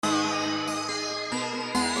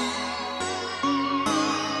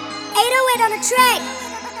it on a track.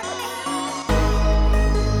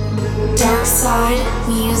 Dark Side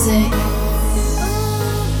Music.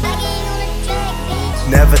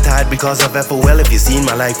 Never tired because of FOL. If you seen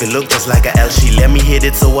my life, it looked just like a L. She let me hit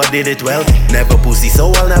it, so I did it well. Never pussy,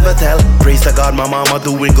 so I'll never tell. Praise to God, my mama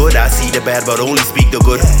doing good. I see the bad, but only speak the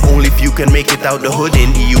good. Only few can make it out the hood.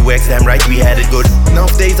 In EUX, damn right, we had it good.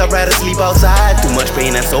 Enough days I'd rather sleep outside. Too much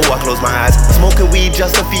pain, and so I close my eyes. Smoking weed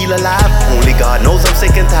just to feel alive. Only God knows I'm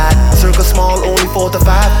sick and tired. Circle small, only 4 to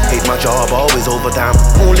 5. Hate my job, always overtime.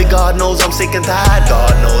 Only God knows I'm sick and tired.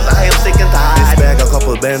 God knows I am sick and tired. This bag a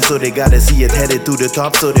couple bands, so they gotta see it headed to the top.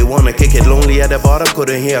 So they wanna kick it. Lonely at the bottom,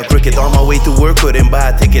 couldn't hear a cricket. On my way to work, couldn't buy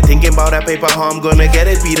a ticket. Thinking about that paper, how I'm gonna get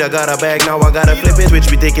it. Peter got a bag, now I gotta flip it. Switch,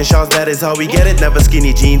 we taking shots, that is how we get it. Never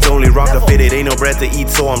skinny jeans, only rock the fitted. Ain't no bread to eat,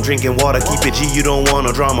 so I'm drinking water. Keep it G, you don't want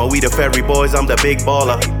no drama. We the ferry boys, I'm the big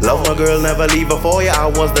baller. Love my girl, never leave her for ya. I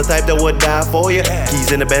was the type that would die for ya.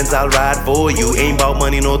 Keys in the Benz, I'll ride for you. Ain't bout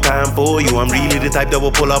money, no time for you. I'm really the type that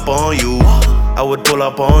will pull up on you. I would pull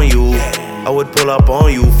up on you. I would pull up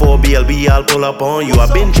on you. For BLB, I'll pull up on you.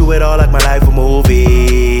 I've been through it all like my life a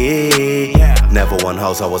movie. Never one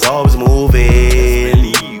house, I was always moving.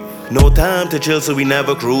 No time to chill, so we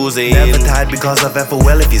never cruising. Never tired because of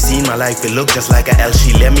FOL. If you seen my life, it looked just like a L.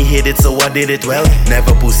 She let me hit it, so I did it well.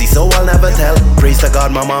 Never pussy, so I'll never tell. Praise to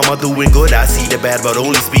God, my mama doing good. I see the bad, but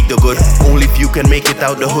only speak the good. Only few can make it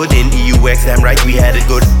out the hood. In EUX, damn right, we had it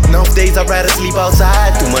good. Enough days I'd rather sleep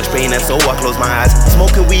outside. Too much pain, and so I close my eyes.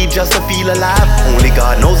 Smoking weed just to feel alive. Only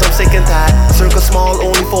God knows I'm sick and tired. Circle small,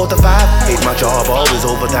 only 4 to 5. Hate my job, always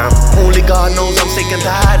overtime. Only God knows I'm sick and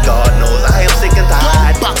tired. God knows I am sick and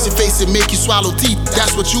tired. Box your face and make you swallow teeth.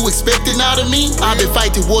 That's what you expecting out of me? I've been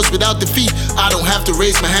fighting wars without defeat. I don't have to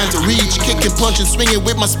raise my hand to reach. Kicking, punching, swinging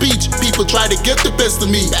with my speech. People try to get the best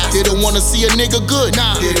of me. They don't wanna see a nigga good.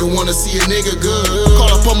 They don't wanna see a nigga good.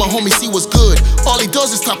 Call up on my homie, see what's good. All he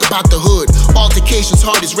does is talk about the hood. Altercations,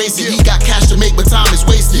 heart is racing. He got cash to make, but time is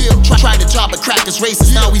wasted. Try to job at crack is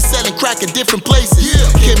racist. Now we selling crack in different places.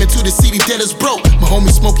 Came into the city dead as broke. My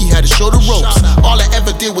homie Smokey had to show the ropes. All I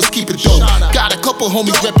ever did was keep it dope. Got a couple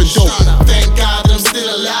homies reppin' dope. Thank God that I'm still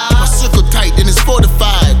alive. My circle tight and it's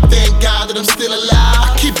fortified. Thank God that I'm still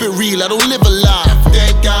alive. I keep it real, I don't live a lie.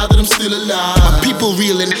 Thank God that I'm still alive. My people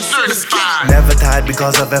real and it's certified. Never tired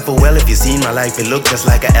because of FOL. If you seen my life, it looked just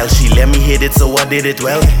like a L. She let me hit it, so I did it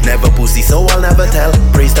well. Never pussy, so I'll never tell.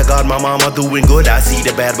 Praise to God, my mama doing good. I see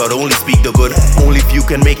the bad, but only speak the good. Only few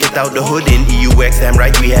can make it out the hood. In EUX, damn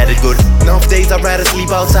right, we had it good. Enough days I'd rather sleep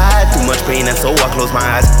outside. Too much pain, and so I close my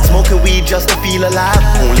eyes. Smoking weed just to feel alive.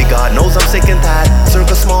 Only God knows I'm sick and tired.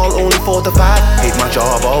 Circle small, only 4 to 5. Hate my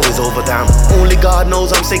job, always overtime. Only God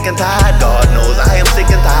knows I'm sick and tired. God knows I am sick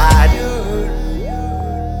and tired.